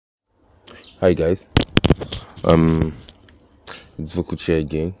Hi guys, um, it's Vokuche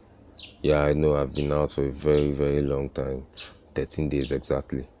again. Yeah, I know I've been out for a very long time, 13 days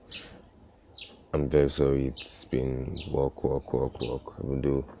exactly. I'm very sorry. It's been work, even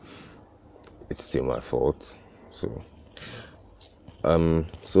though it's still my fault. So,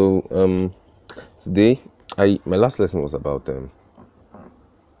 today, my last lesson was about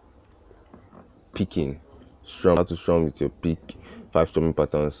picking, how to strum with your pick, 5 strumming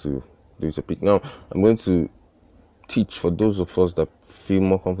patterns to do with your pick. Now, I'm going to teach for those of us that feel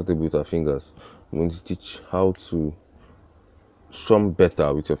more comfortable with our fingers. I'm going to teach how to strum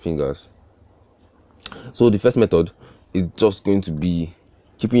better with your fingers. So the first method is just going to be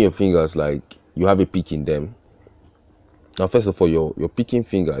keeping your fingers like you have a pick in them. Now, first of all, your picking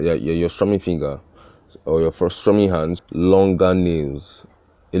finger, your strumming finger, or your first strumming hand, longer nails,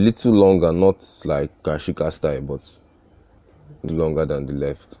 a little longer, not like Kashika style, but longer than the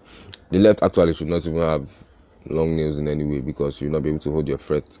left. The left actually should not even have long nails in any way, because you'll not be able to hold your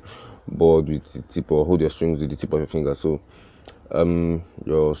fretboard with the tip or hold your strings with the tip of your finger. So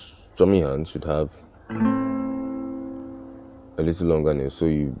your strumming hand should have a little longer nail, so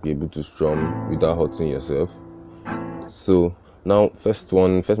you'll be able to strum without hurting yourself. So now first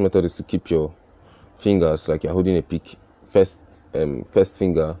method is to keep your fingers like you're holding a pick. First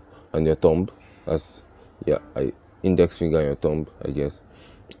finger and your thumb, as index finger and your thumb, I guess,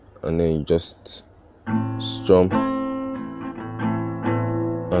 and then you just strum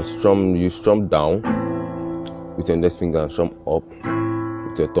down with your index finger and strum up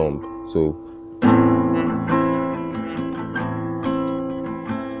with your thumb. So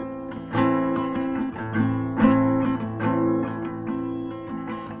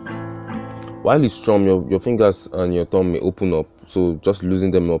while you strum, your fingers and your thumb may open up, so just loosen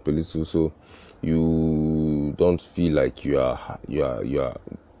them up a little so you don't feel like you are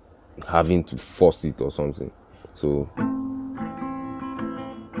having to force it or something. So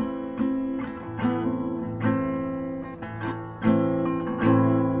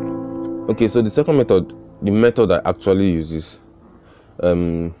okay, so the second method, the method I actually use is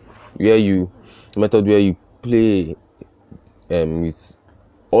where you play with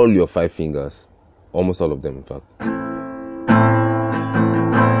all your 5 fingers, almost all of them in fact.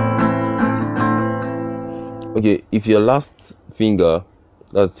 Okay, if your last finger,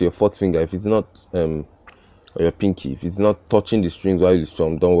 that's your 4th finger, if it's not or your pinky, if it's not touching the strings while you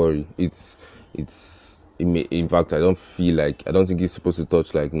strum, don't worry. It may, in fact, I don't think it's supposed to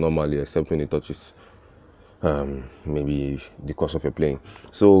touch like normally, except when it touches maybe the course of your playing.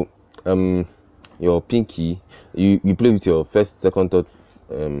 So your pinky, you play with your 1st, 2nd,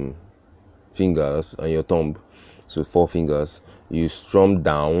 3rd fingers and your thumb, so 4 fingers. You strum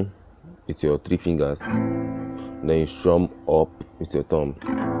down with your 3 fingers, then you strum up with your thumb.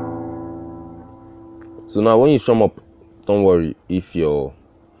 So now when you strum up, don't worry if you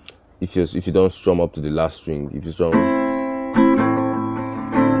don't strum up to the last string. If you strum,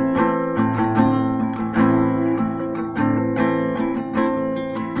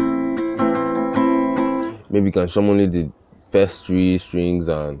 maybe you can strum only the first 3 strings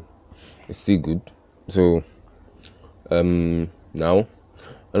and it's still good. So now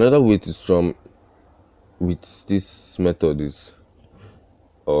another way to strum with this method is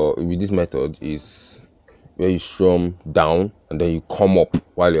where you strum down and then you come up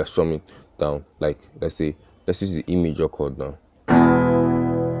while you're strumming down. Like let's use the E major chord now.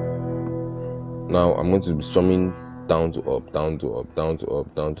 Now I'm going to be strumming down to up, down to up, down to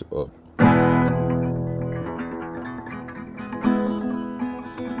up, down to up.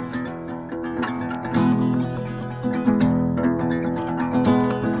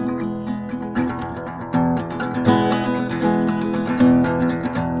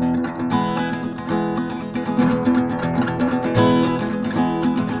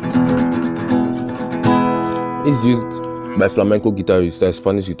 It's used by flamenco guitarists, like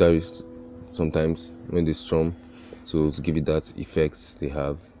Spanish guitarists, sometimes when they strum, so to give it that effect they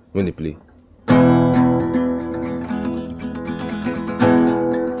have when they play.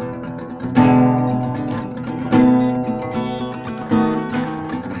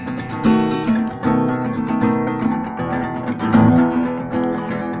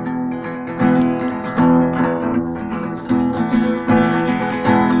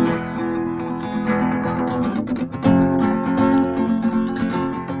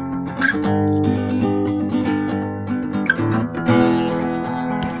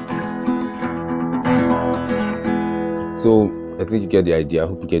 So I think you get the idea. I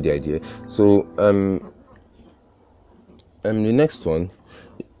hope you get the idea. So the next one,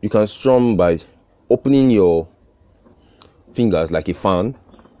 you can strum by opening your fingers like a fan,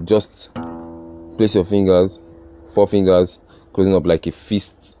 just place your fingers, 4 fingers, closing up like a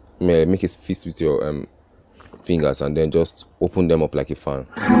fist. Make a fist with your fingers, and then just open them up like a fan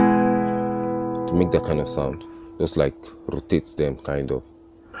to make that kind of sound. Just like rotate them kind of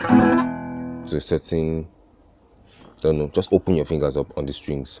to a certain, don't know, just open your fingers up on the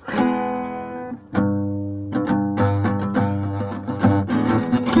strings.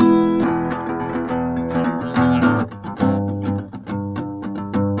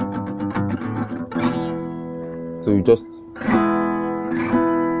 So you just,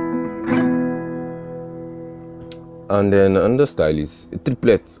 and then another style is a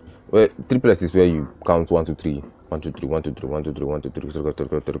triplet. Where triplet is where you count 1 2 3, 1 2 3, 1 2 3, 1 2 3, 1 2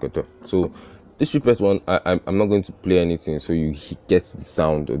 3. So this triplet one, I'm not going to play anything, so you get the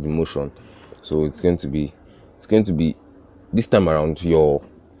sound or the motion. So it's going to be this time around your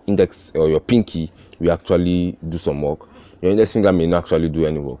index or your pinky will actually do some work. Your index finger may not actually do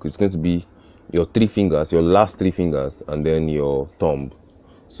any work. It's going to be your 3 fingers, your last 3 fingers, and then your thumb.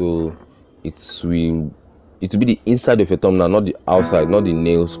 So it will be the inside of your thumb now, not the outside, not the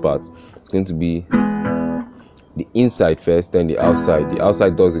nails part. It's going to be the inside first, then the outside. The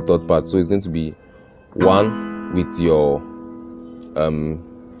outside does the third part. So it's going to be 1 with your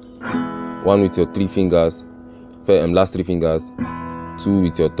 3 fingers, last 3 fingers, 2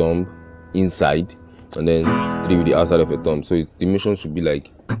 with your thumb inside, and then 3 with the outside of your thumb. So the motion should be like,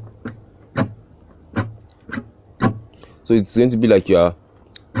 so it's going to be like you are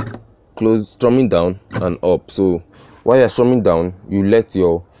strumming down and up. So while you're strumming down, you let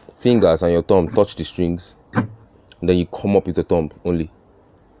your fingers and your thumb touch the strings, and then you come up with the thumb only.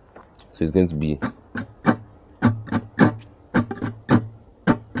 So it's going to be,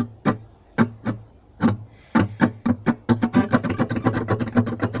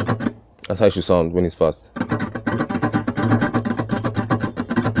 that's how it should sound when it's fast.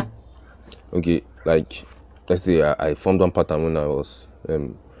 Okay, like let's say I formed one pattern when I was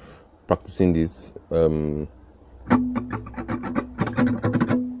practicing this.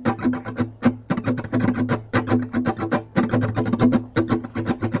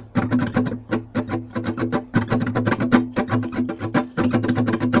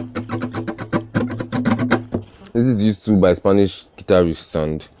 This is used to by Spanish guitarists,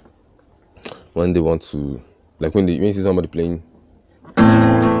 and when they want to, like when you see somebody playing.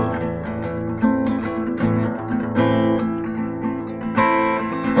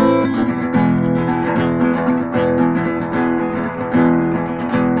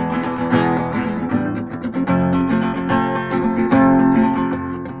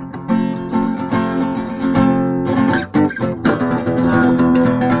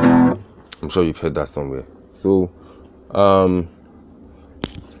 I'm sure you've heard that somewhere. So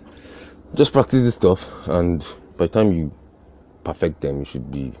just practice this stuff, and by the time you perfect them, you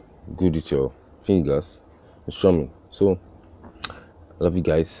should be good with your fingers and strumming. So I love you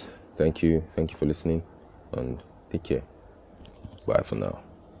guys. Thank you for listening, and take care. Bye for now.